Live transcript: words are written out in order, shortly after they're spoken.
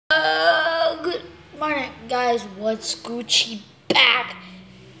Morning, guys. What's Gucci back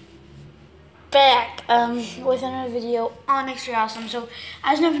with another video on Extra Awesome. So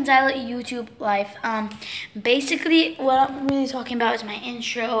as you know from Tyler YouTube Life, basically what I'm really talking about is my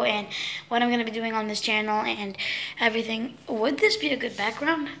intro and what I'm gonna be doing on this channel and everything. Would this be a good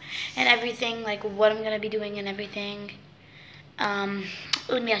background and everything, like what I'm gonna be doing and everything?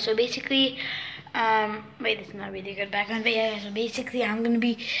 Yeah, so basically, wait, it's not really a good background, but yeah, so basically I don't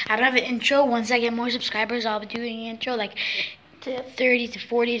have an intro. Once I get more subscribers, I'll be doing an intro, like to 30 to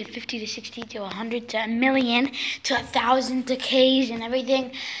 40 to 50 to 60 to 100 to a million to 1,000 to Ks and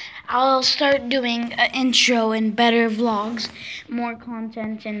everything. I'll start doing an intro and better vlogs, more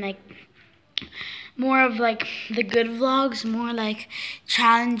content, and like more of like the good vlogs, more like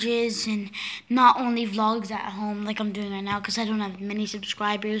challenges, and not only vlogs at home like I'm doing right now because I don't have many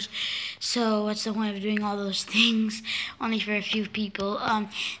subscribers. So what's the point of doing all those things only for a few people?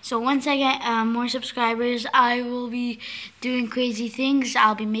 So once I get more subscribers, I will be doing crazy things.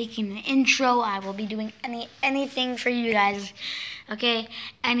 I'll be making an intro. I will be doing anything for you guys. Okay,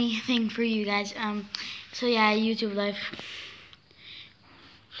 anything for you guys. So yeah, YouTube Life.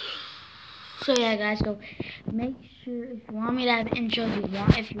 So yeah, guys, so make sure if you want me to have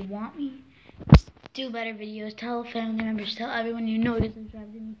intros, if you want me to do better videos, tell family members, tell everyone you know to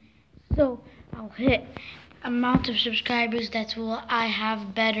subscribe to me. So I'll hit amount of subscribers, that's will I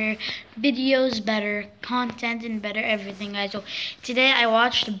have better videos, better content, and better everything, guys. So today I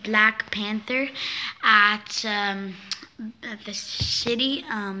watched Black Panther at the city,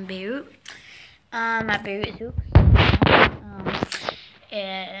 Beirut, at Beirut Zoo.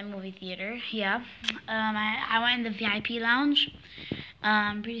 Movie theater, yeah. I went in the VIP lounge.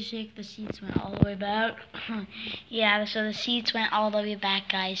 Pretty sick. The seats went all the way back. Yeah, so the seats went all the way back,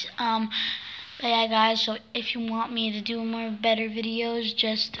 guys. But yeah, guys, so if you want me to do more better videos,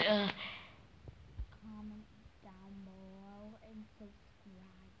 just comment down below and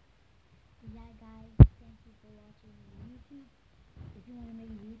subscribe. Yeah, guys, thank you for watching YouTube. If you want to make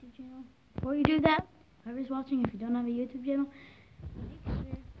a YouTube channel, before you do that, whoever's watching, if you don't have a YouTube channel, make sure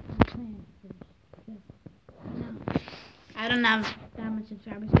you plan first. Because, I don't have that much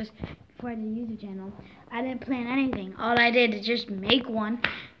subscribers because before I did a YouTube channel, I didn't plan anything. All I did is just make one.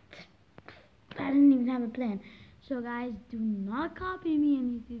 I didn't even have a plan. So guys, do not copy me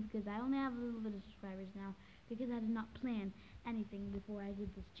on YouTube because I only have a little bit of subscribers now because I did not plan anything before I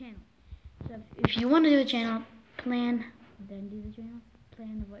did this channel. So if you want to do a channel, plan, then do the channel.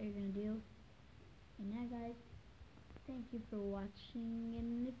 Plan what you're going to do. And yeah, guys, thank you for watching.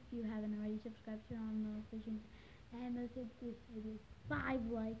 And if you haven't already, subscribe, turn on notifications, and let's hit this video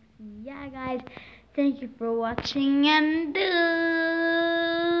 5 likes. And yeah, guys, thank you for watching, and this.